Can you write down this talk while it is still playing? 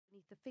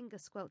the finger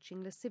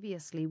squelching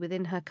lasciviously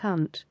within her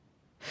cunt.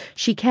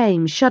 She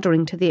came,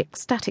 shuddering to the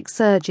ecstatic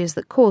surges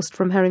that coursed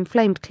from her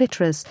inflamed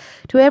clitoris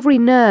to every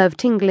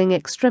nerve-tingling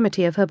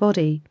extremity of her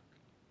body.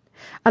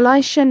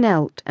 Elisha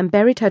knelt and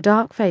buried her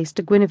dark face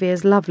to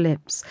Guinevere's love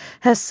lips,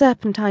 her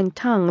serpentine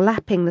tongue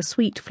lapping the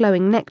sweet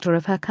flowing nectar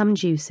of her cum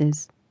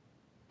juices.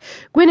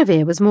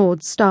 Guinevere was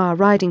Maud's star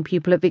riding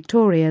pupil at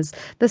Victoria's,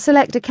 the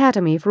select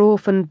academy for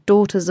orphaned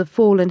daughters of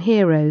fallen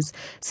heroes,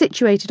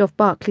 situated off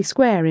Berkeley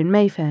Square in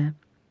Mayfair.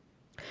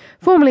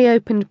 Formerly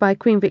opened by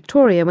Queen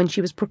Victoria when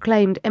she was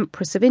proclaimed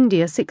Empress of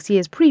India 6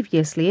 years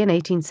previously in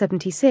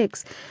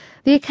 1876,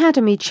 the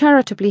Academy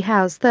charitably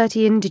housed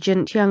 30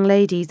 indigent young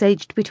ladies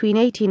aged between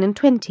 18 and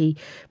 20,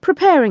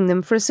 preparing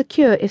them for a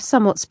secure, if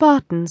somewhat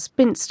Spartan,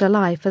 spinster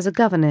life as a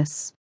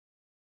governess.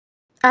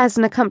 As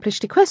an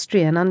accomplished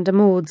equestrian under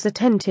Maud's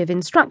attentive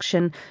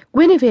instruction,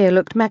 Guinevere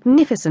looked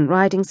magnificent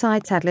riding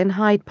side-saddle in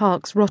Hyde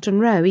Park's Rotten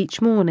Row each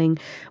morning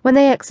when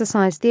they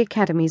exercised the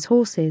Academy's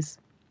horses.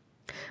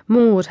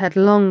 Maud had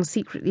long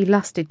secretly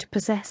lusted to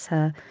possess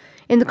her.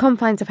 In the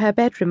confines of her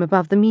bedroom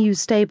above the Mews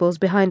stables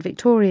behind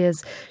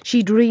Victoria's,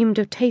 she dreamed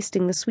of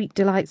tasting the sweet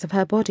delights of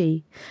her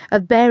body,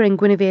 of baring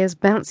Guinevere's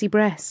bouncy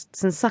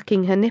breasts and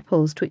sucking her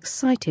nipples to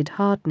excited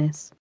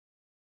hardness.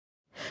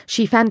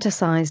 She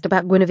fantasized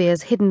about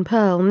Guinevere's hidden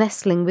pearl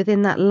nestling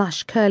within that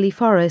lush curly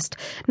forest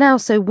now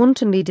so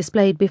wantonly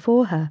displayed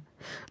before her,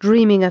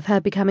 dreaming of her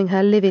becoming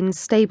her live-in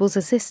stables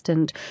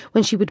assistant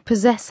when she would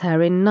possess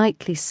her in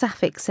nightly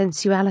sapphic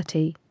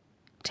sensuality.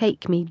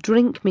 "Take me,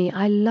 drink me,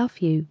 I love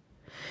you."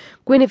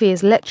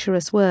 Guinevere's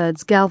lecherous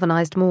words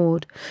galvanized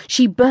Maud.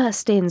 She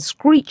burst in,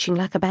 screeching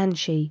like a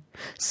banshee.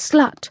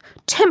 "Slut,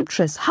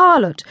 temptress,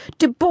 harlot,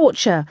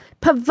 debaucher,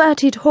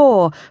 perverted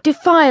whore,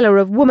 defiler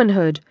of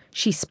womanhood,"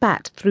 she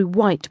spat through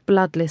white,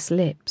 bloodless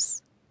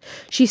lips.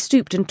 She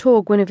stooped and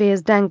tore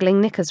Guinevere's dangling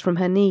knickers from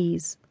her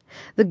knees.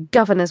 "The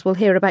governors will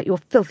hear about your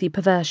filthy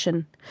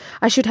perversion.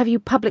 I should have you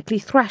publicly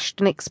thrashed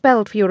and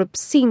expelled for your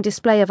obscene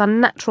display of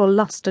unnatural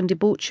lust and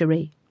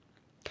debauchery."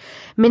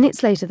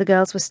 Minutes later the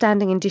girls were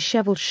standing in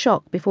dishevelled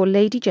shock before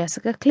Lady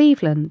Jessica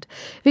Cleveland,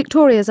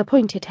 Victoria's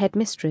appointed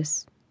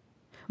headmistress.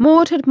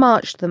 Maud had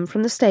marched them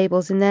from the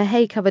stables in their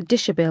hay-covered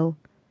dishabille.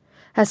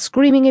 Her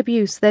screaming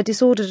abuse, their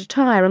disordered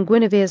attire, and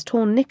Guinevere's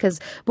torn knickers,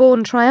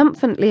 borne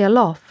triumphantly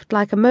aloft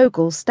like a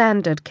Mogul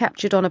standard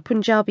captured on a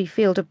Punjabi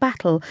field of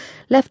battle,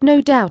 left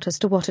no doubt as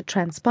to what had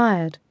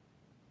transpired.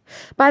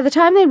 By the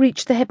time they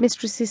reached the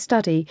headmistress's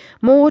study,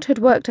 Maud had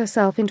worked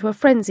herself into a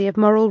frenzy of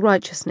moral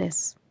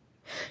righteousness.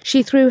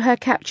 She threw her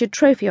captured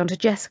trophy onto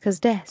Jessica's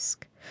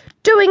desk.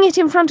 "Doing it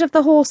in front of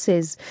the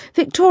horses!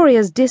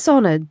 Victoria's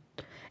dishonoured!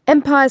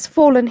 Empire's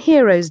fallen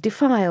heroes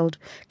defiled!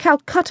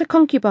 Calcutta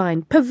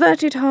concubine!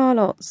 Perverted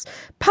harlots!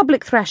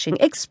 Public thrashing!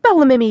 Expel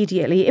them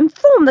immediately!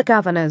 Inform the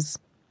governors!"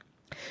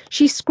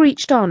 She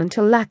screeched on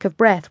until lack of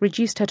breath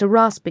reduced her to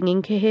rasping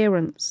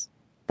incoherence.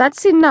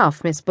 "That's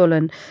enough, Miss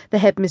Bullen," the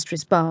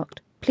headmistress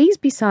barked. "Please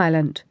be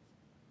silent."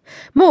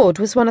 Maud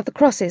was one of the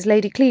crosses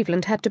Lady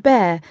Cleveland had to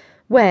bear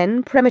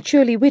when,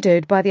 prematurely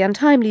widowed by the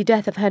untimely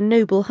death of her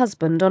noble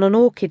husband on an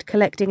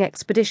orchid-collecting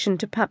expedition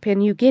to Papua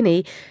New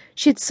Guinea,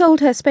 she had sold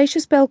her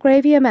spacious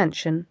Belgravia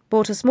mansion,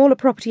 bought a smaller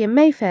property in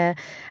Mayfair,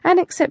 and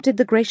accepted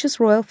the gracious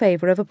royal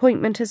favour of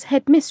appointment as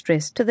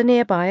headmistress to the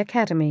nearby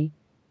academy.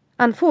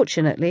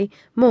 Unfortunately,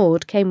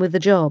 Maud came with the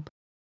job.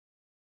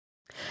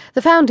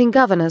 The founding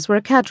governors were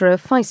a cadre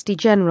of feisty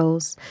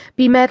generals,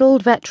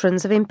 bemedalled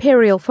veterans of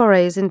imperial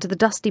forays into the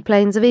dusty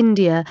plains of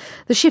India,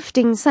 the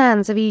shifting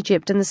sands of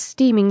Egypt and the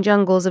steaming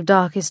jungles of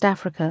darkest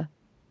Africa.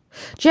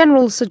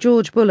 General Sir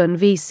George Bullen,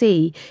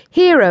 V.C.,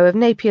 hero of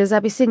Napier's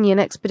Abyssinian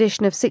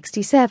expedition of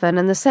 67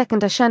 and the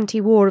Second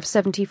Ashanti War of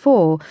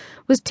 74,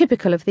 was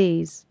typical of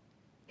these.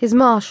 His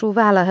martial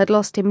valour had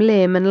lost him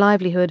limb and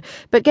livelihood,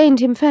 but gained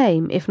him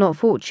fame, if not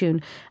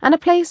fortune, and a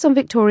place on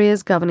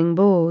Victoria's governing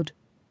board.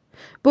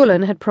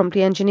 Bullen had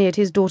promptly engineered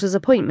his daughter's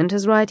appointment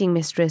as riding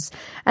mistress,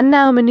 and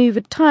now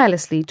manoeuvred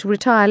tirelessly to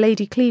retire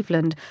Lady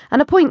Cleveland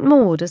and appoint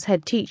Maud as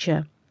head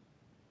teacher.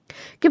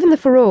 Given the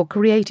furore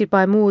created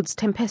by Maud's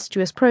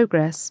tempestuous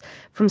progress,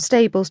 from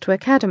stables to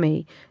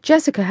academy,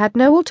 Jessica had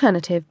no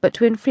alternative but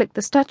to inflict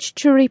the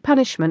statutory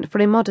punishment for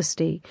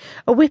immodesty,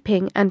 a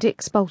whipping and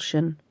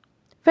expulsion.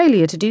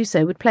 Failure to do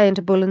so would play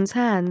into Bullen's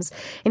hands,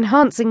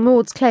 enhancing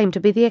Maud's claim to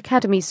be the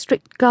Academy's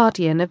strict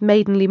guardian of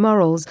maidenly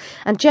morals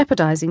and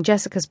jeopardising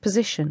Jessica's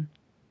position.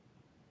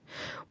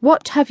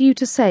 "What have you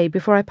to say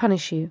before I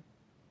punish you?"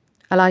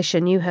 Elisha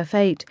knew her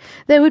fate.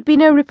 There would be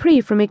no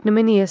reprieve from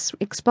ignominious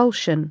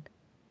expulsion.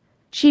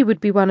 She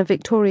would be one of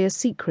Victoria's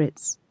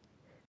secrets.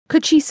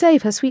 Could she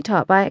save her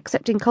sweetheart by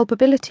accepting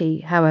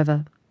culpability,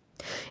 however?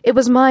 "It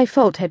was my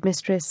fault,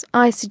 headmistress.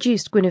 I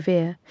seduced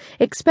Guinevere.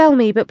 Expel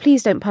me, but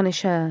please don't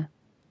punish her."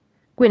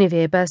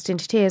 Guinevere burst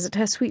into tears at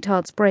her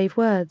sweetheart's brave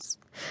words.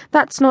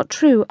 "That's not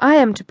true. I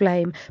am to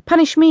blame.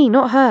 Punish me,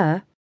 not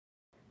her."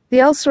 The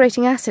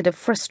ulcerating acid of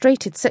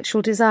frustrated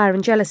sexual desire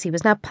and jealousy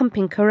was now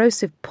pumping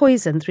corrosive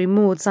poison through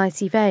Maud's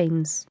icy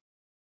veins.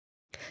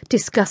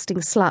 Disgusting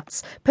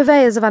sluts,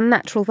 purveyors of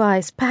unnatural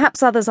vice,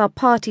 perhaps others are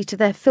party to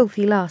their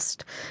filthy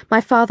lust.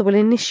 My father will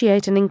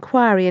initiate an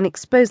inquiry and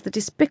expose the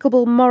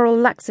despicable moral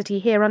laxity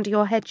here under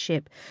your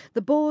headship.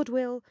 The board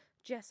will—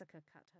 Jessica cut her.